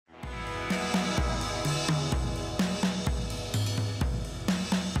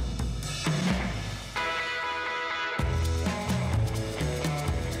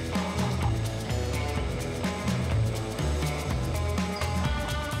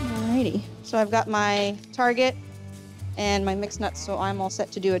ready. So I've got my target and my mixed nuts, so I'm all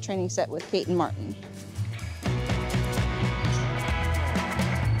set to do a training set with Kate and Martin.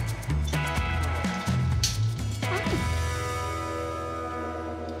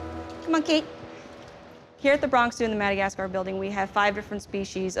 Come on, Kate. Here at the Bronx Zoo in the Madagascar building, we have 5 different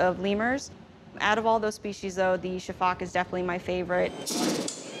species of lemurs. Out of all those species, though, the shafak is definitely my favorite.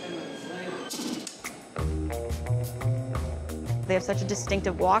 They have such a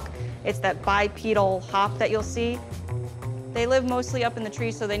distinctive walk. It's that bipedal hop that you'll see. They live mostly up in the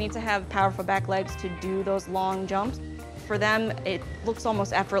trees, so they need to have powerful back legs to do those long jumps. For them, it looks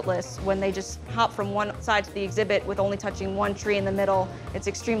almost effortless when they just hop from one side to the exhibit with only touching one tree in the middle. It's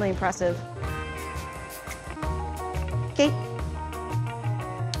extremely impressive. Kate.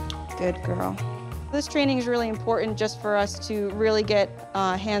 Good girl. This training is really important just for us to really get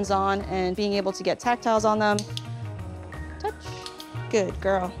hands-on and being able to get tactiles on them. Touch. Good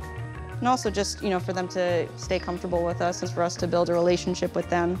girl. And also just, for them to stay comfortable with us and for us to build a relationship with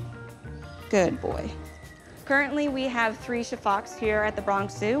them. Good boy. Currently, we have 3 shafaks here at the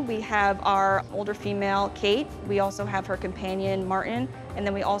Bronx Zoo. We have our older female, Kate. We also have her companion, Martin. And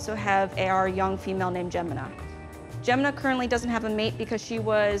then we also have our young female named Gemina. Gemina currently doesn't have a mate because she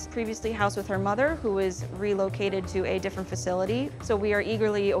was previously housed with her mother, who is relocated to a different facility. So we are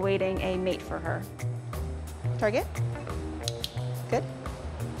eagerly awaiting a mate for her. Target. Good.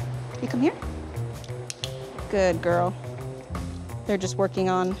 You come here. Good girl. They're just working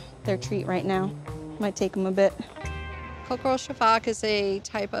on their treat right now. Might take them a bit. Cockroach shafak is a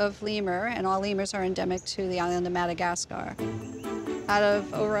type of lemur, and all lemurs are endemic to the island of Madagascar. Out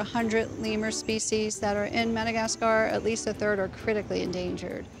of over 100 lemur species that are in Madagascar, at least a third are critically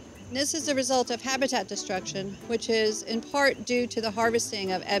endangered. And this is the result of habitat destruction, which is in part due to the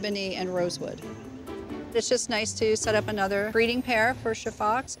harvesting of ebony and rosewood. It's just nice to set up another breeding pair for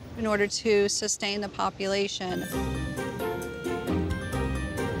shafaks in order to sustain the population.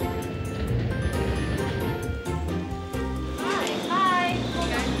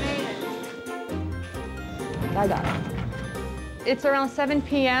 I got it. It's around 7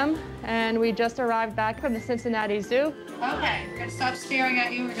 p.m. and we just arrived back from the Cincinnati Zoo. Okay, we're gonna stop staring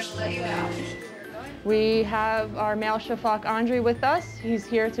at you. We're gonna let you out. We have our male shafak Andre with us. He's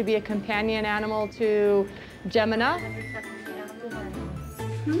here to be a companion animal to Gemina.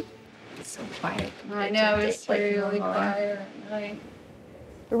 It's so quiet. I know, it's really quiet. Right.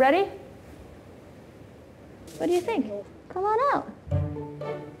 You ready? What do you think? Come on out.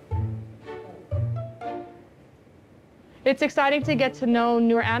 It's exciting to get to know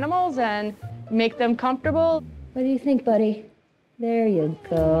newer animals and make them comfortable. What do you think, buddy? There you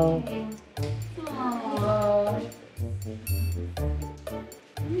go. Oh.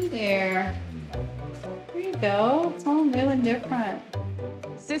 Hey there. There you go. It's all new and different.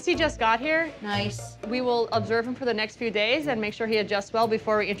 Since he just got here, Nice. we will observe him for the next few days and make sure he adjusts well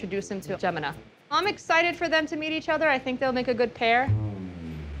before we introduce him to Gemina. I'm excited for them to meet each other. I think they'll make a good pair.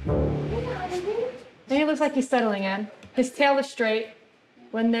 He looks like he's settling in. His tail is straight.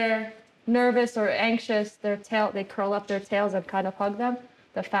 When they're nervous or anxious, they curl up their tails and kind of hug them.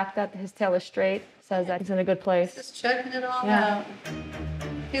 The fact that his tail is straight says that he's in a good place. Just checking it all out.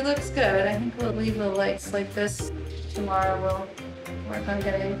 He looks good. I think we'll leave the lights like this. Tomorrow we'll work on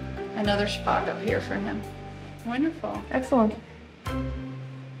getting another spot up here for him. Wonderful. Excellent.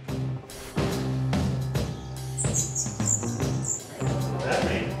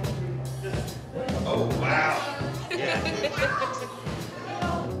 Oh, wow. Yeah.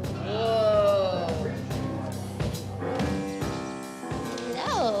 Whoa.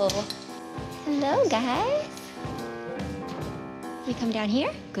 Hello. Hello, guys. You come down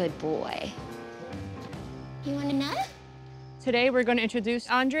here? Good boy. You want a nut? Today we're going to introduce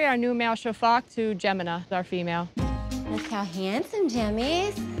Andre, our new male shafak, to Gemina, our female. Look how handsome Jem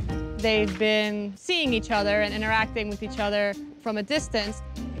is. They've been seeing each other and interacting with each other from a distance.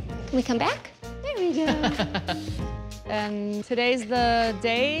 Can we come back? There we go. And today's the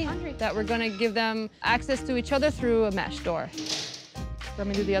day that we're going to give them access to each other through a mesh door. Let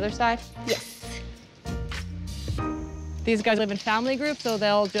me do the other side. Yes. These guys live in family groups, so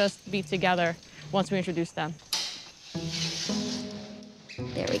they'll just be together once we introduce them.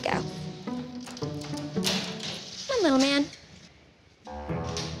 There we go. Come on, little man.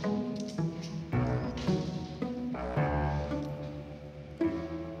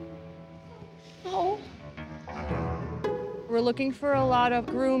 Oh. We're looking for a lot of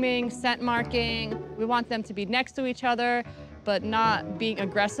grooming, scent marking. We want them to be next to each other, but not being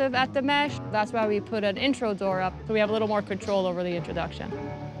aggressive at the mesh. That's why we put an intro door up, so we have a little more control over the introduction.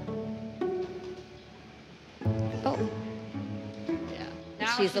 Oh. Yeah. Now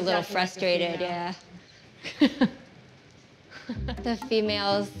she's a little frustrated, yeah. The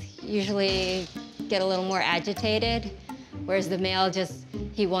females usually get a little more agitated, whereas the male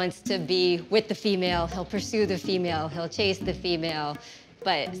he wants to be with the female. He'll pursue the female, he'll chase the female.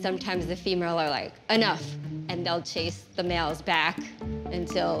 But sometimes the female are like, enough, and they'll chase the males back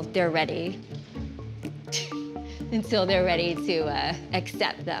until they're ready. Until they're ready to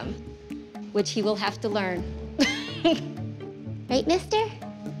accept them, which he will have to learn. Right, mister?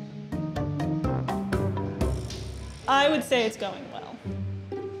 I would say it's going well.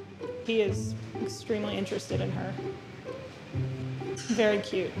 He is extremely interested in her. Very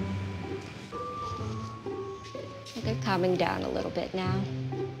cute. They're calming down a little bit now.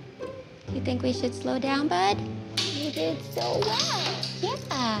 Do you think we should slow down, bud? You did so well.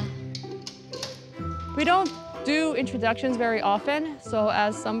 Yeah. We don't do introductions very often, so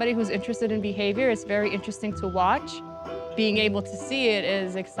as somebody who's interested in behavior, it's very interesting to watch. Being able to see it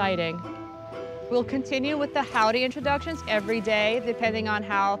is exciting. We'll continue with the howdy introductions every day, depending on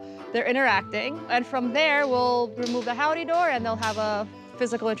how they're interacting. And from there, we'll remove the howdy door and they'll have a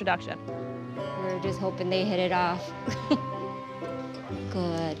physical introduction. We're just hoping they hit it off.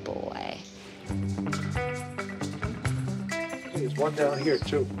 Good boy. There's one down here,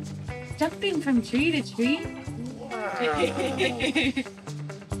 too. Jumping from tree to tree? Wow. Let's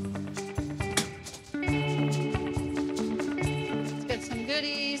get some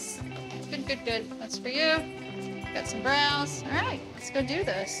goodies. Good, good, good. That's for you. Got some browse. All right, let's go do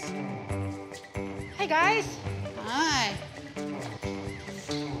this. Hey, guys. Hi.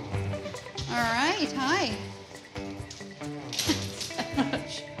 All right, hi.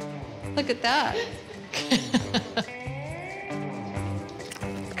 Look at that.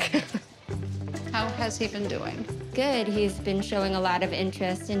 How has he been doing? Good. He's been showing a lot of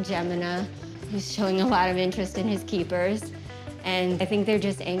interest in Gemina. He's showing a lot of interest in his keepers. And I think they're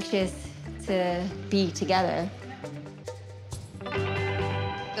just anxious to be together.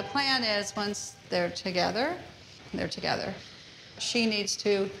 The plan is once they're together, they're together. She needs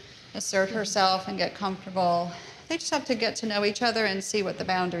to assert herself and get comfortable. They just have to get to know each other and see what the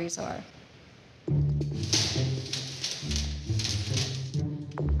boundaries are.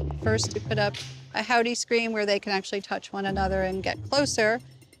 First, we put up a howdy screen where they can actually touch one another and get closer.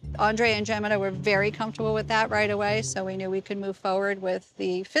 Andre and Gemina were very comfortable with that right away, so we knew we could move forward with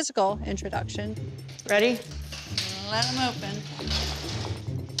the physical introduction. Ready? Let them open.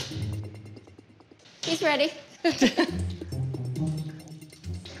 He's ready. All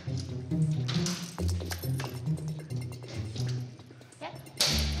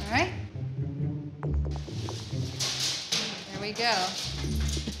right. There we go.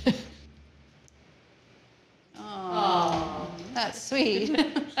 Oh, that's sweet.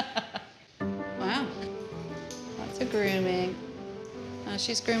 Wow. Lots of grooming. Oh,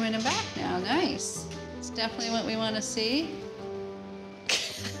 she's grooming him back now. Nice. It's definitely what we want to see.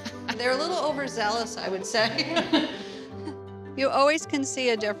 They're a little overzealous, I would say. You always can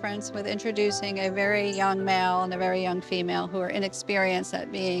see a difference with introducing a very young male and a very young female who are inexperienced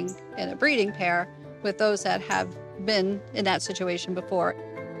at being in a breeding pair with those that have been in that situation before.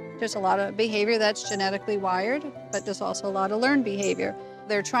 There's a lot of behavior that's genetically wired, but there's also a lot of learned behavior.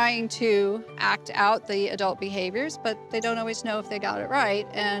 They're trying to act out the adult behaviors, but they don't always know if they got it right.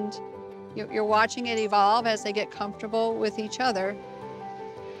 And you're watching it evolve as they get comfortable with each other.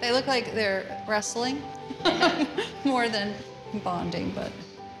 They look like they're wrestling more than bonding, but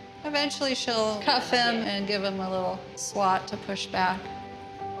eventually she'll cuff him and give him a little swat to push back.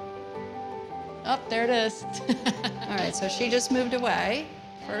 Oh, there it is. All right, so she just moved away.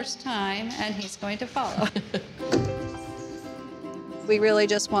 First time, and he's going to follow. We really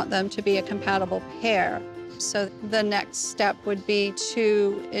just want them to be a compatible pair. So the next step would be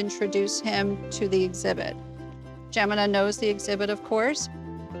to introduce him to the exhibit. Gemina knows the exhibit, of course.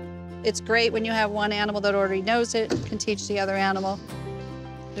 It's great when you have one animal that already knows it, can teach the other animal.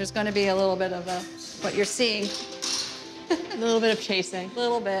 There's going to be a little bit of what you're seeing. A little bit of chasing. A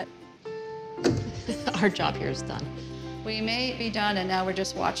little bit. Our job here is done. We may be done, and now we're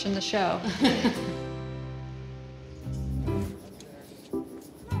just watching the show.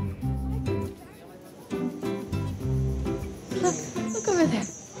 Look over there. And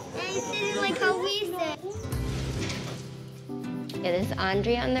sit like how we sit. It is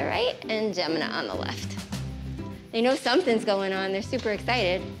Andre on the right and Gemina on the left. They know something's going on. They're super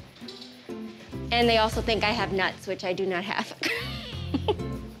excited. And they also think I have nuts, which I do not have.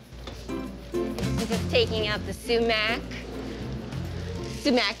 This is taking out the sumac.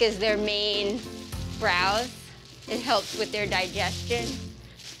 Sumac is their main browse. It helps with their digestion.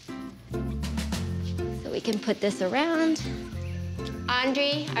 So we can put this around.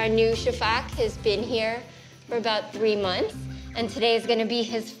 Andre, our new shafak, has been here for about 3 months, and today is gonna be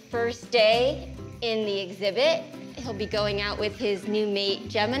his first day in the exhibit. He'll be going out with his new mate,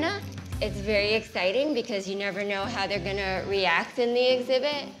 Gemina. It's very exciting because you never know how they're gonna react in the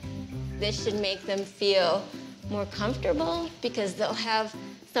exhibit. This should make them feel more comfortable because they'll have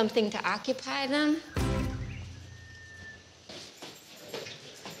something to occupy them.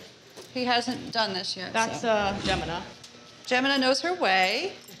 He hasn't done this yet. That's so. Gemina. Gemina knows her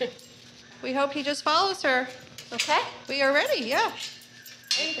way. We hope he just follows her. Okay? We are ready, yeah.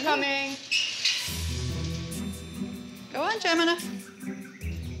 Incoming. Go on, Gemina.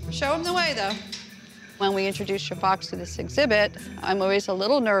 Show him the way, though. When we introduce shafaks to this exhibit, I'm always a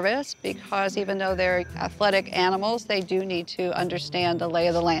little nervous because even though they're athletic animals, they do need to understand the lay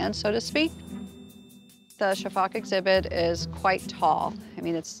of the land, so to speak. The shafak exhibit is quite tall. I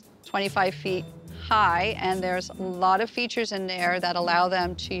mean, it's 25 feet high, and there's a lot of features in there that allow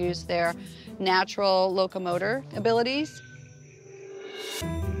them to use their natural locomotor abilities.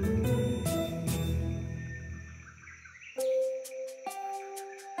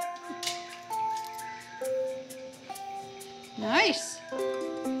 Nice.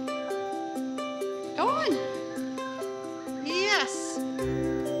 Go on. Yes.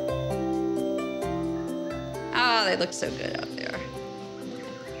 Oh, they look so good out there.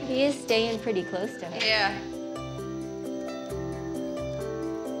 He is staying pretty close to her. Yeah.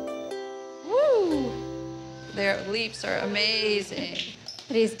 Woo! Their leaps are amazing.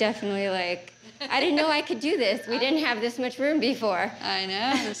 But he's definitely like, I didn't know I could do this. We didn't have this much room before. I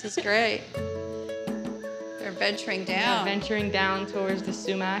know, this is great. They're venturing down. They're venturing down towards the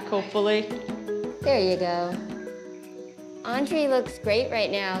sumac, hopefully. There you go. Andre looks great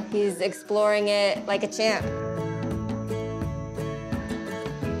right now. He's exploring it like a champ.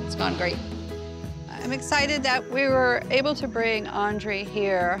 It's gone great. I'm excited that we were able to bring Andre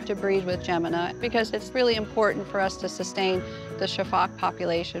here to breed with Gemina because it's really important for us to sustain the shafak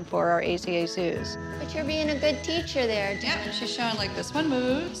population for our AZA zoos. But you're being a good teacher there. Yeah, and she's showing like this one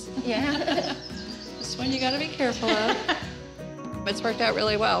moves. Yeah. This one you gotta be careful of. It's worked out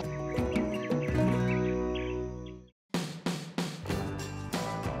really well.